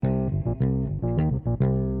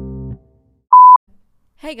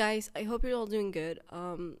Hey guys, I hope you're all doing good.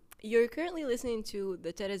 You're currently listening to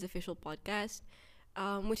the TED's official podcast,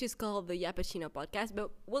 which is called the Yappuccino Podcast,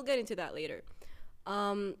 but we'll get into that later.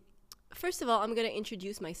 Um, First of all, I'm going to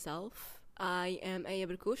introduce myself. I am Aya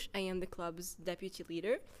Berkouch. I am the club's deputy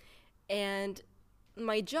leader, and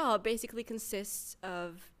my job basically consists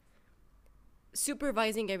of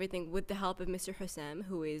supervising everything with the help of Mr. Hussam,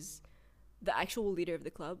 who is the actual leader of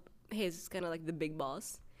the club. He's kind of like the big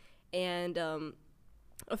boss. And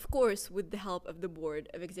of course, with the help of the board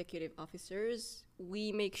of executive officers,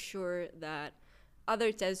 we make sure that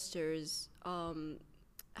other testers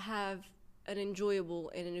have an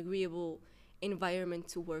enjoyable and an agreeable environment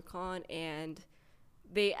to work on, and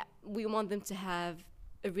we want them to have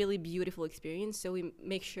a really beautiful experience. So we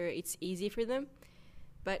make sure it's easy for them.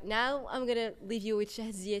 But now I'm gonna leave you with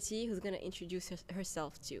Shahziati, who's gonna introduce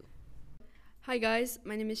herself too. Hi guys,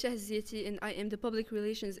 my name is Shahziati and I am the Public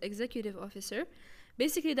Relations Executive Officer.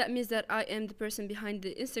 Basically that means that I am the person behind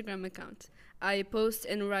the Instagram account. I post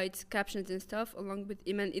and write captions and stuff along with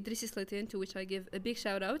Iman Idrissi Slatin, to which I give a big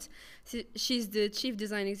shout out. She's the Chief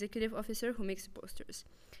Design Executive Officer who makes the posters.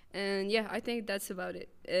 And yeah, I think that's about it.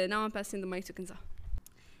 Now I'm passing the mic to Kenza.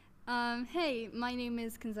 Hey, my name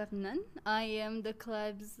is Kanzaf Nan. I am the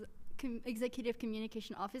club's executive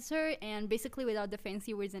communication officer, and basically without the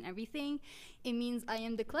fancy words and everything, it means I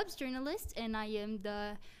am the club's journalist and I am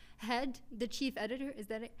the chief editor, is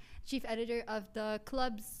that it? Chief editor of the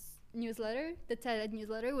club's newsletter, the TED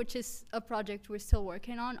newsletter, which is a project we're still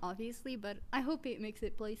working on, obviously, but I hope it makes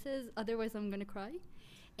it places, otherwise I'm gonna cry.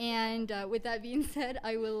 And with that being said,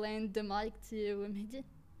 I will lend the mic to Mehdi.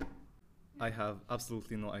 I have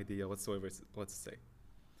absolutely no idea whatsoever what to say.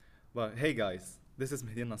 But hey guys, this is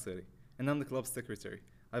Mehdi Nasiri, and I'm the club secretary.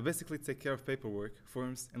 I basically take care of paperwork,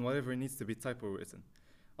 forms, and whatever needs to be typed or written.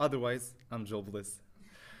 Otherwise, I'm jobless.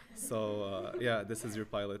 So yeah, this is your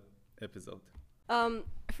pilot episode.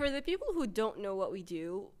 For the people who don't know what we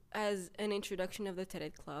do, as an introduction of the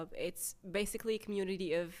TED Club, it's basically a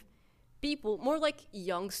community of people, more like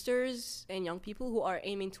youngsters and young people who are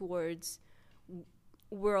aiming towards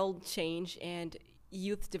world change and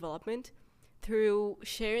youth development through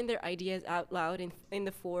sharing their ideas out loud in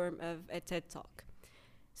the form of a TED Talk.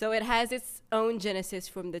 So it has its own genesis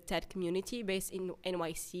from the TED community based in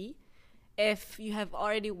NYC. If you have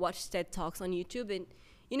already watched TED Talks on YouTube, then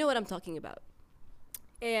you know what I'm talking about.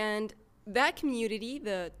 And that community,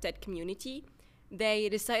 the TED community, they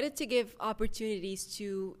decided to give opportunities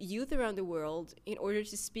to youth around the world in order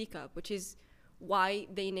to speak up, which is why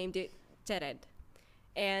they named it TED.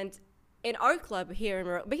 And in our club here in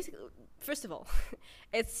Morocco, basically, first of all,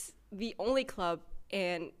 it's the only club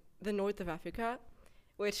in the north of Africa,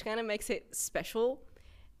 which kind of makes it special.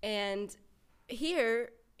 And here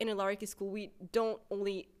in Alariki School, we don't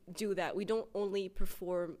only do that. We don't only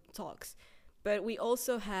perform talks, but we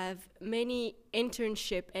also have many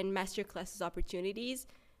internship and master classes opportunities.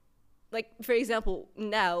 Like, for example,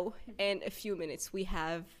 now in a few minutes, we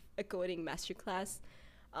have a coding master class.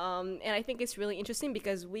 And I think it's really interesting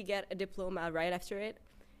because we get a diploma right after it.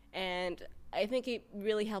 And I think it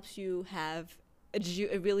really helps you have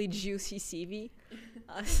a really juicy CV.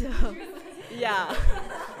 So, yeah.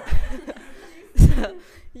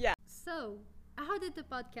 Yeah. So, how did the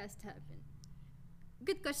podcast happen?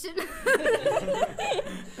 Good question.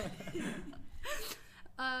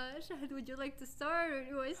 Shahid, would you like to start, or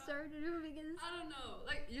do I start? Or begins? I don't know.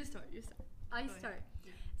 Like, you start. I start.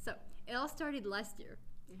 Yeah. So, it all started last year.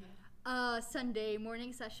 Mm-hmm. Sunday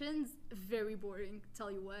morning sessions, very boring, tell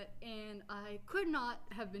you what. And I could not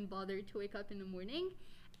have been bothered to wake up in the morning.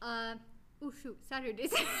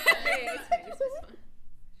 Saturdays. It's fine.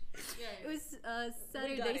 It was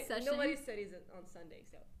Saturday session. Nobody studies on Sunday,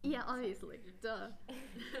 so. Yeah, obviously. Duh.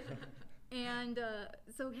 And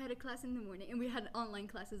so we had a class in the morning, and we had online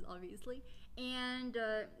classes, obviously. And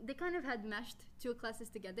they kind of had mashed two classes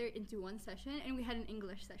together into one session, and we had an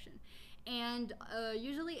English session. And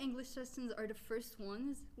usually English sessions are the first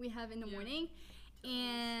ones we have in the morning.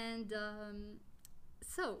 And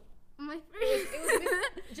so my it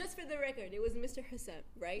was just for the record, it was Mr. Hussam,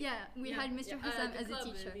 right? yeah, we had Mr. Hussam as a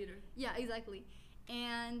teacher. Leader. Yeah, exactly.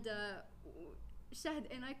 And Shahd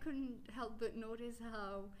and I couldn't help but notice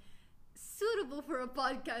how suitable for a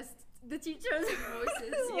podcast the teacher's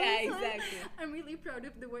voices. Yeah, exactly. I'm really proud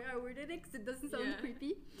of the way I worded it because it doesn't sound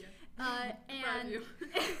creepy. Yeah. And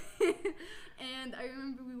and I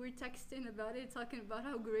remember we were texting about it, talking about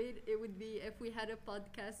how great it would be if we had a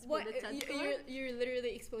podcast What? with a TED Talk. You're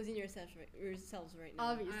literally exposing yourselves right now.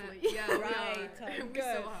 Obviously. Yeah, Right. We're Good.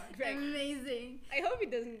 so hard. Great. Amazing. I hope he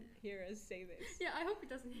doesn't hear us say this. Yeah, I hope it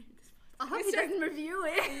doesn't hear this. I hope he doesn't review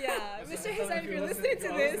it. Yeah, Mr. Hassan, Hassan, if you're listening to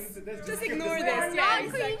this, just ignore We this. are Yeah, not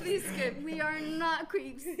exactly. creeps. We are not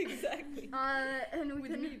creeps. Exactly. And we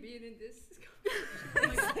With can me being in this.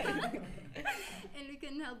 and we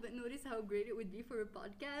couldn't help but notice how great it would be for a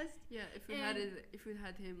podcast. Yeah, if we had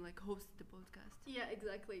him like host the podcast. Yeah,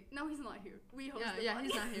 exactly. Now he's not here. We host the Yeah,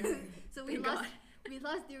 he's not podcast. here. So we Thank lost God. we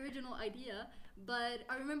lost the original idea, but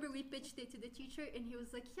I remember we pitched it to the teacher and he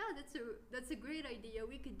was like, "Yeah, that's a great idea.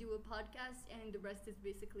 We could do a podcast and the rest is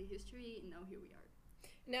basically history." And now here we are.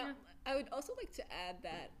 Now, I would also like to add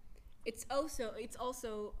that it's also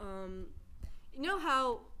you know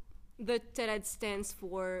how the TED stands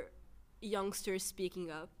for youngsters speaking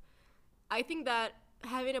up. I think that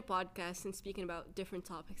having a podcast and speaking about different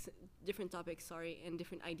topics, and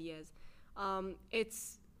different ideas,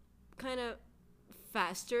 it's kind of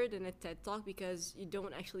faster than a TED talk because you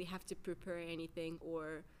don't actually have to prepare anything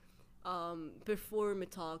or perform a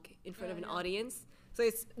talk in front of an audience. So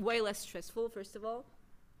it's way less stressful, first of all.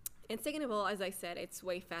 And second of all, as I said, it's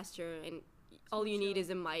way faster and all you need is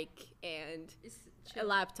a mic and a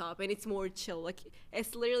laptop and it's more chill. Like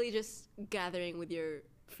it's literally just gathering with your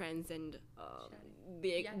friends and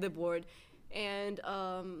the board and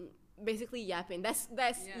basically yapping. That's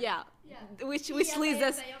which leads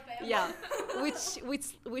us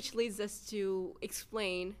which leads us to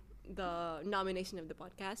explain the nomination of the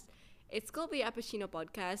podcast. It's called the Yappuccino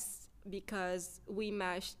Podcast because we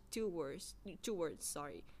mashed two words,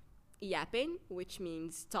 yapping, which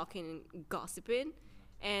means talking and gossiping,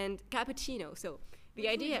 and cappuccino. So the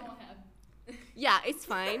idea, yeah, it's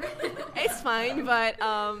fine, it's fine, but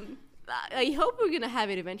I hope we're gonna have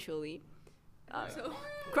it eventually. So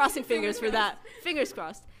Crossing fingers for that. Fingers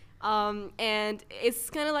crossed. And it's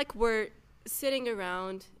kind of like we're sitting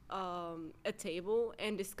around a table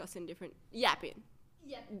and discussing different yapping.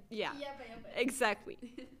 Yeah. Exactly.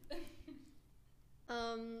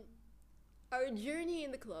 Our journey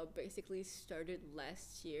in the club basically started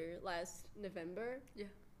last November. Yeah.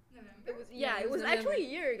 It was Yeah, it it was was actually November.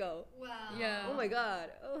 a year ago. Wow. Yeah. Oh my god.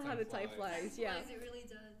 Oh, how Time the time flies. flies. Yeah. It really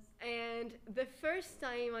does. And the first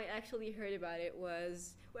time I actually heard about it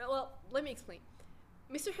was well, let me explain.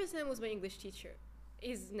 Mr. Hassan was my English teacher.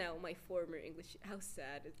 He's now my former English. How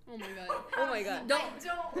sad. Oh my god. Oh my god. I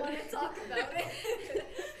don't want to talk about it.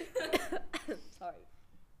 Sorry.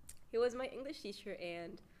 He was my English teacher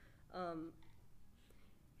and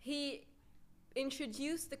he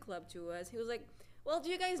introduced the club to us. He was like, well, do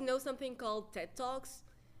you guys know something called TED Talks?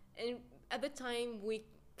 And at the time, we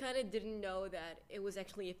kind of didn't know that it was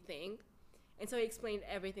actually a thing. And so he explained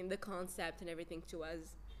everything, the concept and everything to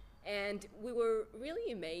us. And we were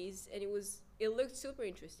really amazed, and it looked super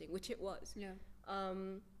interesting, which it was. Yeah.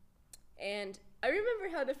 And I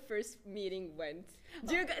remember how the first meeting went.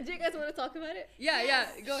 Do you guys want to talk about it? Yeah.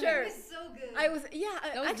 Go Sure. ahead. It was so good. That was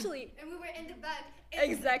Actually, and we were in the back.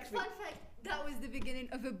 And Exactly. Fun fact, that was the beginning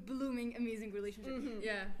of a blooming, amazing relationship.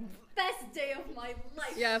 Yeah. Best day of my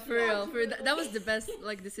life. Yeah, for real. That was the best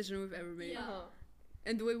like decision we've ever made. Yeah. uh-huh.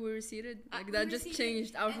 And the way we were seated, like We that were just seated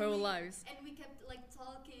changed our and whole we- lives. And we kept like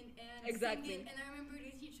talking and Exactly. singing. And I remember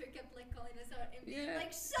the teacher kept like calling us out and being Yeah.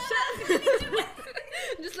 like, "Shut up!"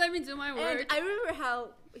 Just let me do my And work. I remember how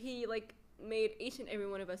he like made each and every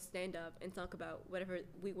one of us stand up and talk about whatever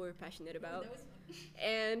we were passionate about. That was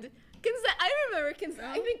And I remember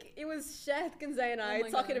I Oh. think it was Shahd, Kanzai, and I Oh my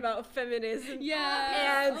talking God. about feminism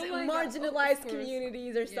Yeah. and Oh my God. marginalized Of course.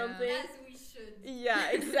 communities or Yeah. something. as we should. Yeah,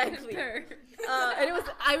 exactly. Per. And it was.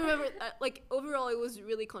 I remember, like overall, it was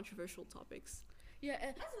really controversial topics. Yeah.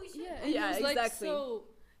 As we should. Yeah, and Yeah, he was like exactly.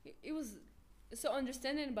 it was so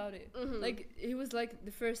understanding about it. Mhm. Like he was like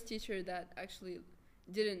the first teacher that actually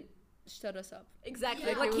didn't shut us up, Exactly.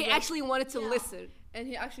 Yeah. Like It he was like- actually wanted to Yeah. listen. and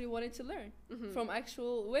he actually wanted to learn Mhm. from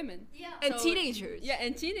actual women. Yeah. And So- teenagers. Yeah,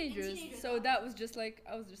 and teenagers. teenagers, So wow. that was just like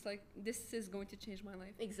I was just like, this is going to change my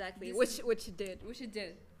life, Exactly. This Which it did. which it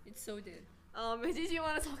did. It so did. Did you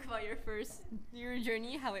want to talk about your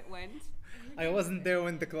journey, how it went? I wasn't there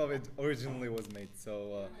when the club originally was made,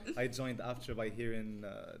 so I joined after by hearing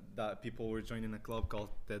that people were joining a club called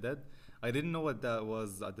TED. I didn't know what that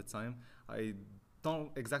was at the time. I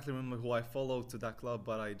don't exactly remember who I followed to that club,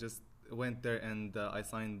 but I just went there and I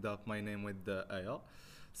signed up my name with Aya.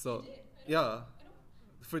 So yeah,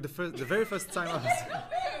 for the very first time I was.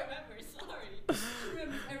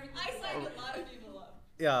 remember, sorry. I signed a lot of people up.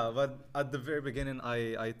 Yeah, but at the very beginning,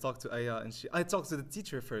 I talked to Aya and I talked to the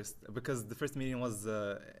teacher first because the first meeting was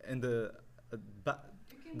in the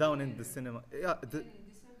down in the cinema. Yeah,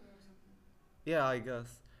 yeah, I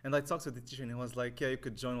guess. And I talked to the teacher and he was like, "Yeah, you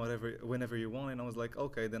could join whenever you want." And I was like,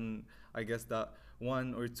 "Okay, then I guess that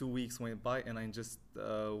 1 or 2 weeks went by, and I just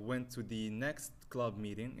went to the next club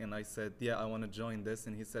meeting, and I said, yeah, I want to join this.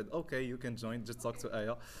 And he said, okay, you can join, just talk to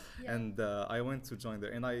Aya. Yeah. And I went to join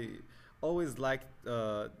there. And I always liked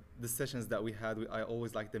the sessions that we had. I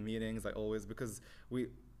always liked the meetings. Because we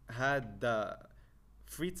had the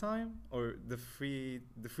free time, or the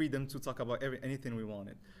freedom to talk about anything we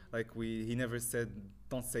wanted. Like he never said,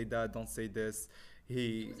 don't say that, don't say this.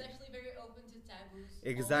 He was actually very open to taboos.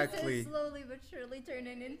 Exactly. This is slowly but surely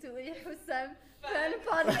turning into a Hussam fan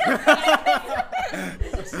podcast.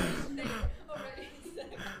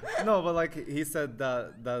 No, but like he said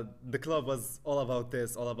that the club was all about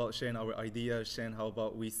this, all about sharing our ideas, sharing how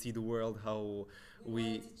about we see the world, how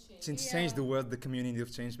we change the world, the community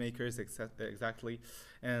of change makers, exactly.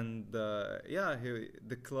 And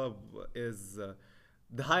the club is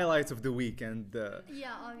the highlight of the week, and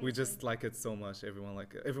Yeah, obviously. we just like it so much.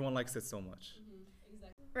 Everyone likes it so much.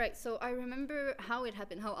 Right, so I remember how it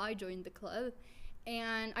happened, how I joined the club.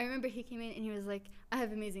 And I remember he came in and he was like, I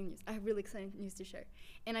have amazing news. I have really exciting news to share.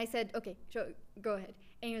 And I said, okay, sure, go ahead.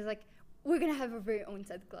 And he was like, we're going to have our very own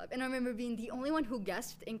TED Club. And I remember being the only one who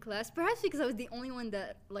gasped in class, perhaps because I was the only one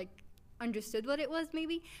that, like, understood what it was,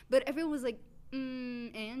 maybe. But everyone was like,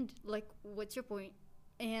 and, like, what's your point?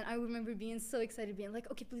 And I remember being so excited, being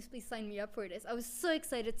like, okay, please sign me up for this. I was so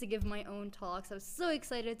excited to give my own talks. I was so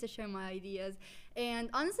excited to share my ideas. And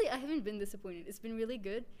honestly, I haven't been disappointed. It's been really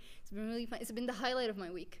good. It's been really fun. It's been the highlight of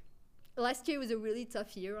my week. Last year was a really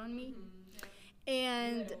tough year on me.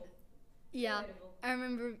 And yeah, I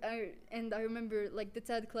remember like the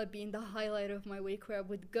TED Club being the highlight of my week, where I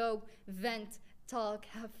would go, vent, talk,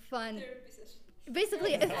 have fun.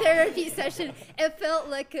 Basically a therapy session. It felt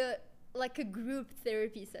like a group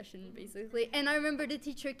therapy session, basically. And I remember the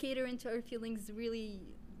teacher catering to our feelings really.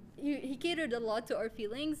 He catered a lot to our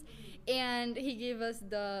feelings, and he gave us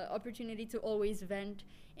the opportunity to always vent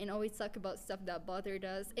and always talk about stuff that bothered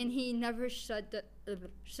us. And he never shut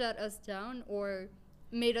us down or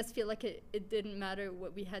made us feel like it didn't matter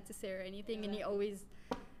what we had to say or anything. And he always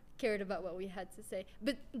cared about what we had to say.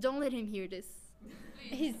 But don't let him hear this.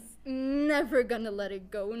 He's never gonna let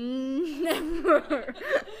it go. Never.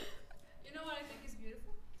 You know what I think is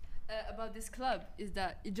beautiful about this club is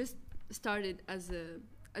that it just started as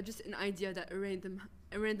just an idea that a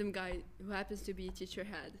random guy who happens to be a teacher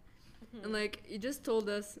had. And like he just told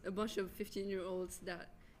us, a bunch of 15-year-olds, that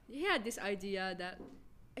he had this idea that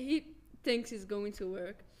he thinks is going to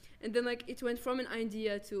work. And then like it went from an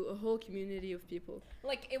idea to a whole community of people.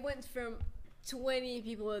 Like it went from 20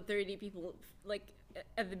 people to 30 people, like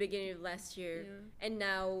at the beginning of last year, and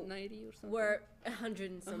now 90 or something. we're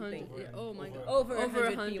 100 and something. 100, yeah. Oh my god. Over Over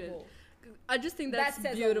 100 people. I just think that's that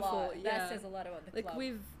says beautiful. A lot. Yeah. That says a lot about the Like club.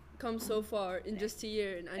 we've come so far in just a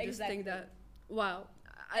year, and I just think that, wow,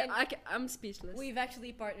 I'm speechless. We've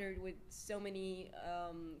actually partnered with so many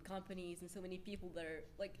companies and so many people that are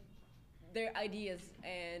like their ideas,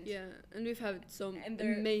 and and we've had some and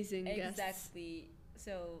they're amazing guests. Exactly.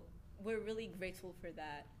 So we're really grateful for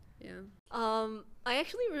that. Yeah. I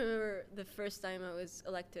actually remember the first time I was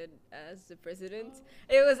elected as the president.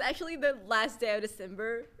 It was actually the last day of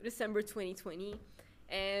December 2020,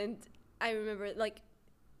 and I remember like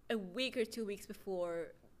a week or 2 weeks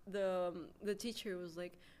before, the teacher was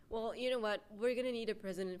like, well, you know what, we're gonna need a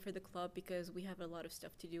president for the club because we have a lot of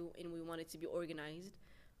stuff to do and we want it to be organized.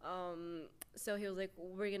 So he was like,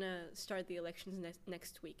 we're gonna start the elections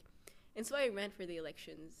next week. And so I ran for the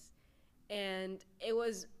elections, and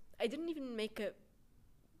I didn't even make a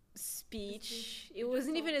speech. It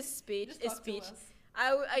wasn't even a speech.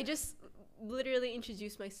 I just literally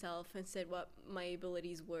introduced myself and said what my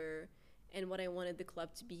abilities were and what I wanted the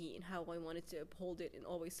club to be and how I wanted to uphold it and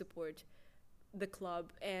always support the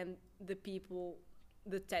club and the people,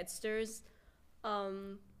 the TEDsters.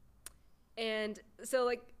 And so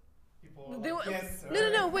like,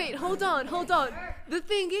 wait, hold on. The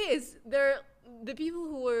thing is, the people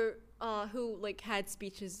who were who like had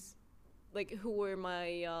speeches, like who were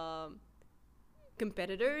my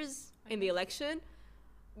competitors in the election,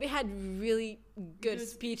 they had really good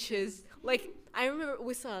speeches. Like I remember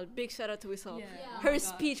Wissal, big shout out to Wissal. Yeah. Her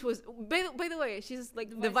speech was, by the way, she's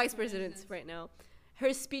like the vice president right now.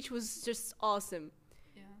 Her speech was just awesome.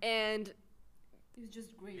 Yeah. And it was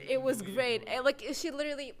just great. It was great. And like she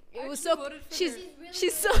literally, it was so. She's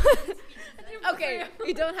so. Okay,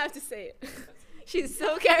 you don't have to say it. She's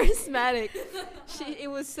so charismatic.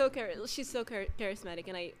 She's so charismatic,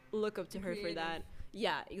 and I look up to her for that.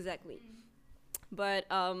 Yeah, exactly. But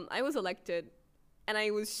I was elected, and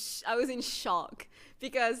I was in shock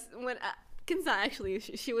because Kinza actually,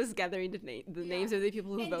 she was gathering the Yeah. names of the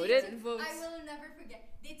people who And they voted. took- Votes. I will never forget.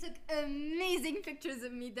 They took amazing pictures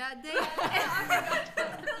of me that day. She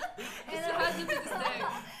has them to this day.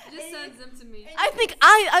 Just And sends them to me. and I think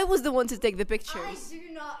I was the one to take the I pictures. do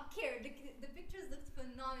not care. The pictures looked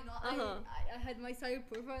phenomenal. Uh-huh. I had my side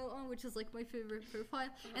profile on, which is like my favorite profile,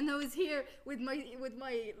 and I was here with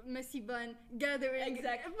my messy bun gathering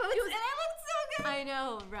Exactly. votes, It was- and I looked so good. I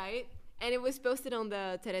know, right? And it was posted on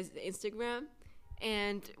the Teres Instagram,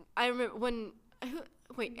 and I remember when.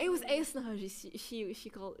 Wait, it was Aisnahaji.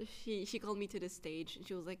 She called me to the stage, and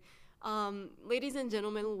she was like, "Ladies and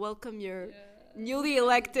gentlemen, welcome your newly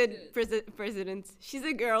elected president. She's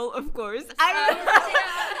a girl, of course."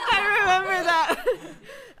 I remember that.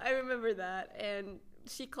 I remember that, and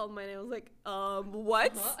she called my name. I was like,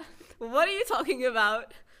 what? What are you talking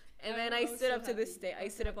about? And then I was stood so up to the happy. stage. I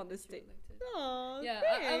stood up on the stage. Aw, Yeah,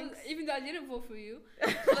 thanks. even though I didn't vote for you,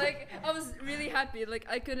 like I was really happy. Like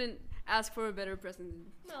I couldn't ask for a better president.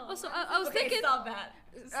 Also, I was thinking. Stop that.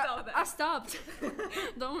 Stop I stopped.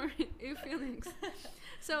 Don't worry, your feelings.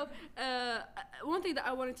 So one thing that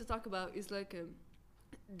I wanted to talk about is like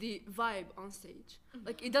the vibe on stage.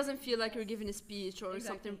 Like it doesn't feel like you're giving a speech or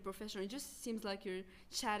something professional. It just seems like you're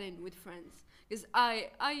chatting with friends. Because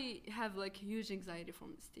I have like huge anxiety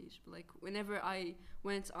from the stage. Like whenever I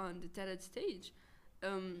went on the TED stage,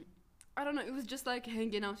 I don't know. It was just like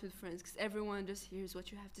hanging out with friends because everyone just hears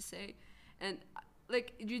what you have to say, and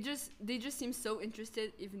like they just seem so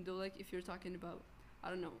interested, even though like if you're talking about I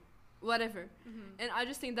don't know whatever, and I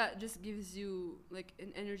just think that just gives you like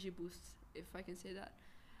an energy boost, if I can say that,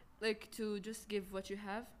 like to just give what you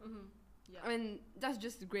have, Yeah. and that's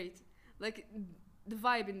just great. Like the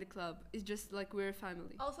vibe in the club is just like we're a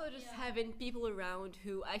family. Also, just Yeah. having people around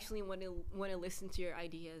who actually want to listen to your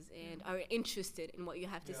ideas and are interested in what you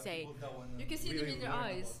have to say. You can see them in their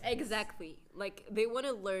eyes. Exactly. Like they want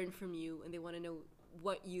to learn from you and they want to know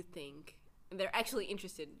what you think. And they're actually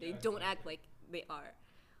interested. They don't act like they are.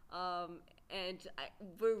 And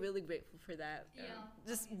we're really grateful for that. Yeah.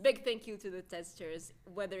 Just big thank you to the testers,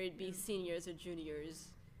 whether it be seniors or juniors.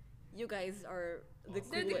 You guys are the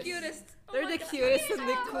coolest. They're the cutest. They're the cutest and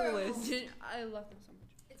the coolest. I love them so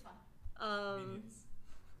much. It's fun.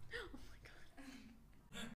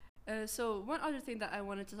 So one other thing that I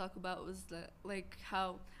wanted to talk about was like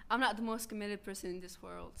how I'm not the most committed person in this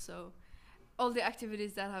world. So all the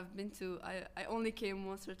activities that I've been to, I only came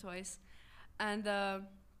once or twice, and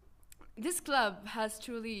this club has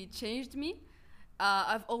truly changed me.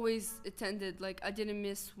 I've always attended. Like I didn't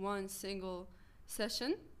miss one single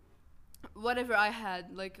session. Whatever I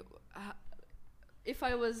had, like if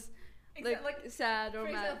I was like sad or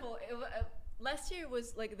For mad. example, last year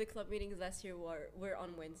was like the club meetings last year were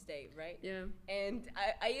on Wednesday, right? Yeah. And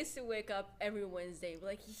I used to wake up every Wednesday,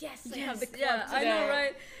 like, yes, I have the club Yeah, I know, today.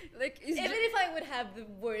 right? Like it's Even if I would have the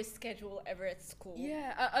worst schedule ever at school,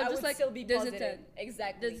 yeah, I I would just like still be there's positive. a 10.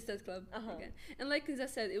 Exactly. There's a TED club Uh-huh. again. And like as I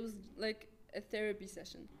said, it was like a therapy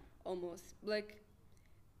session almost. Like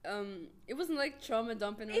it wasn't like trauma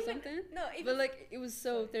dumping or something. No, even But like it was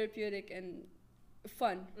so therapeutic and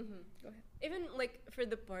fun. Go ahead. even like for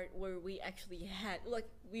the part where we actually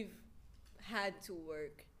we've had to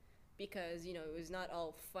work because it was not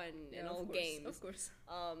all fun and all games. Of course.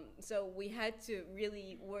 So we had to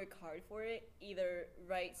really work hard for it. Either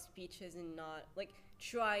write speeches and not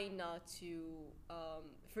try not to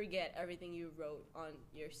forget everything you wrote on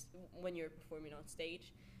when you're performing on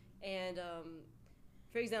stage. And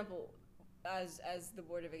for example, as the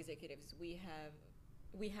board of executives, we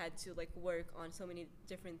had to work on so many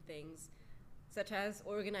different things, such as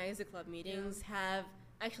organize the club meetings, have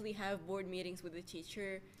board meetings with the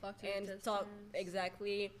teacher, Talk to and the talk testers.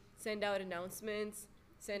 exactly, send out announcements,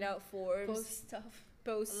 send out forms, Post stuff.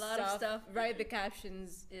 post a lot of stuff. write the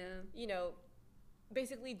captions, Yeah.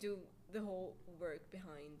 Basically do the whole work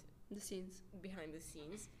behind The scenes. the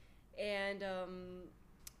scenes. And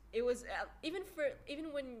it was even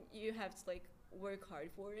when you have to work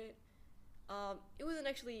hard for it, it wasn't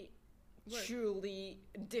actually Work. truly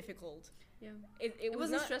difficult. Yeah. It was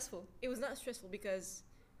wasn't not stressful. it was not stressful because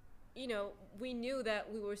we knew that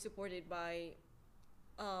we were supported by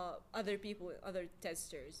other people, other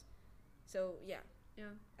testers. So yeah,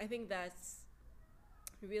 I think that's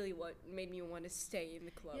really what made me want to stay in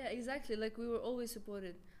the club. Yeah, exactly. Like we were always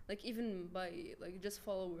supported, like even by just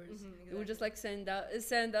followers. They would just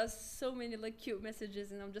send us so many cute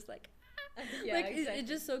messages, and I'm just like, Yeah, it's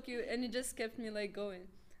just so cute, and it just kept me going.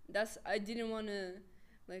 I didn't want to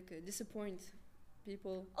disappoint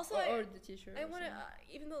people Also, or the teacher. I or want to,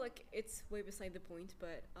 something. even though it's way beside the point,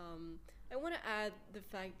 but I want to add the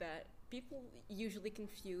fact that people usually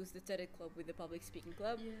confuse the TED Club with the public speaking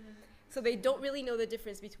club. So they don't really know the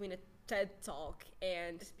difference between a TED Talk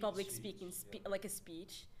and public speaking, like a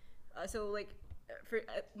speech. So like,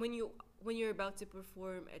 when you're about to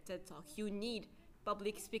perform a TED Talk, you need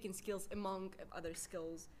public speaking skills among other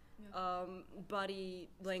skills, body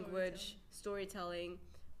language, storytelling.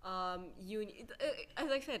 As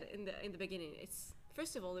I said in the beginning, it's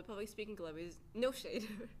first of all the public speaking club is no shade,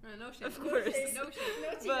 No shade. of course, No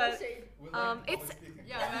shade. but it's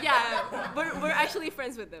we're actually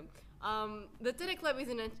friends with them. The TED Club is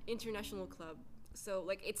an international club, so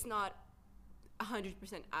like it's not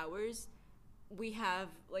 100% ours. We have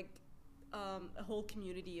like a whole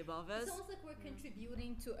community above us. It's almost like we're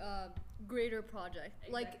contributing to a greater project.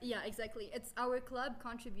 Like, yeah, exactly. It's our club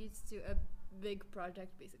contributes to a big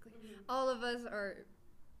project, basically. All of us are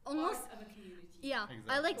almost Part of a community. Yeah, Exactly.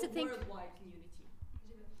 I like to think. Worldwide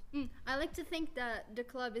community. I like to think that the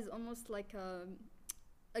club is almost like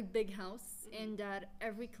a big house, and that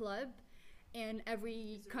every club, and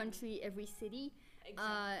every country, every city,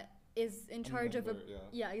 is in charge of a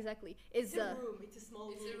exactly is It's a room. It's a small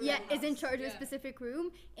room. is in charge of a specific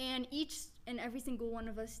room, and each and every single one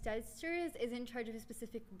of us testers is in charge of a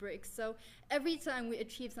specific brick. So every time we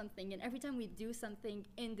achieve something, and every time we do something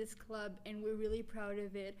in this club, and we're really proud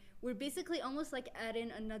of it, we're basically almost like adding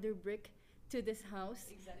another brick to this house,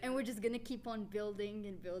 and we're just gonna keep on building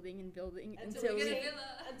and building and building until we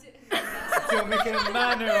Still making a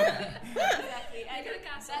manor. Exactly. And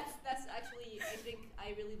that's actually,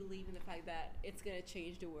 I really believe in the fact that it's gonna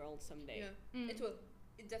change the world someday. It will.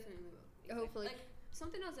 It definitely will. Hopefully. Like,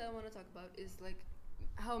 something else that I want to talk about is like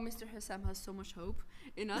how Mr. Hassam has so much hope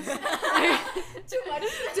in us.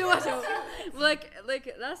 Too much hope. Like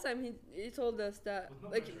last time he told us that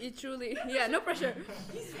he truly no pressure.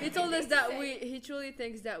 He told us that he truly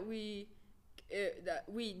thinks that we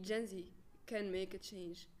Gen Z can make a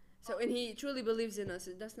change. So and he truly believes in us.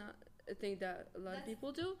 That's not a thing that a lot of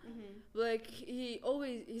people do. Like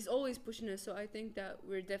he's always pushing us. So I think that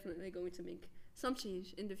we're definitely going to make some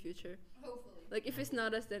change in the future. Hopefully. Like if it's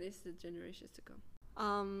not us, then it's the generations to come.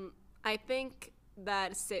 I think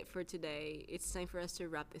that's it for today. It's time for us to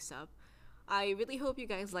wrap this up. I really hope you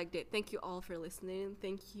guys liked it. Thank you all for listening.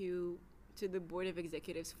 Thank you to the board of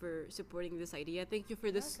executives for supporting this idea. Thank you for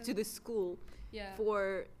this to the school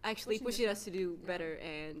for actually pushing us to do better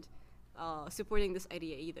and supporting this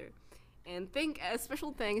idea either. And a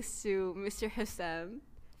special thanks to Mr. Hassam,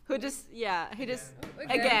 who just again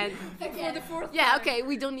For the fourth okay,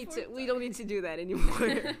 we don't need to do that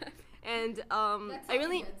anymore. And I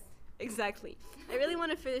really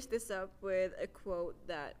want to finish this up with a quote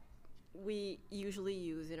that we usually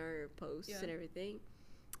use in our posts and everything,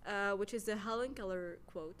 which is the Helen Keller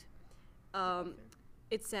quote.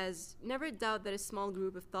 It says, "Never doubt that a small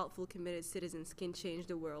group of thoughtful, committed citizens can change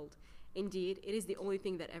the world. Indeed, it is the only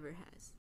thing that ever has."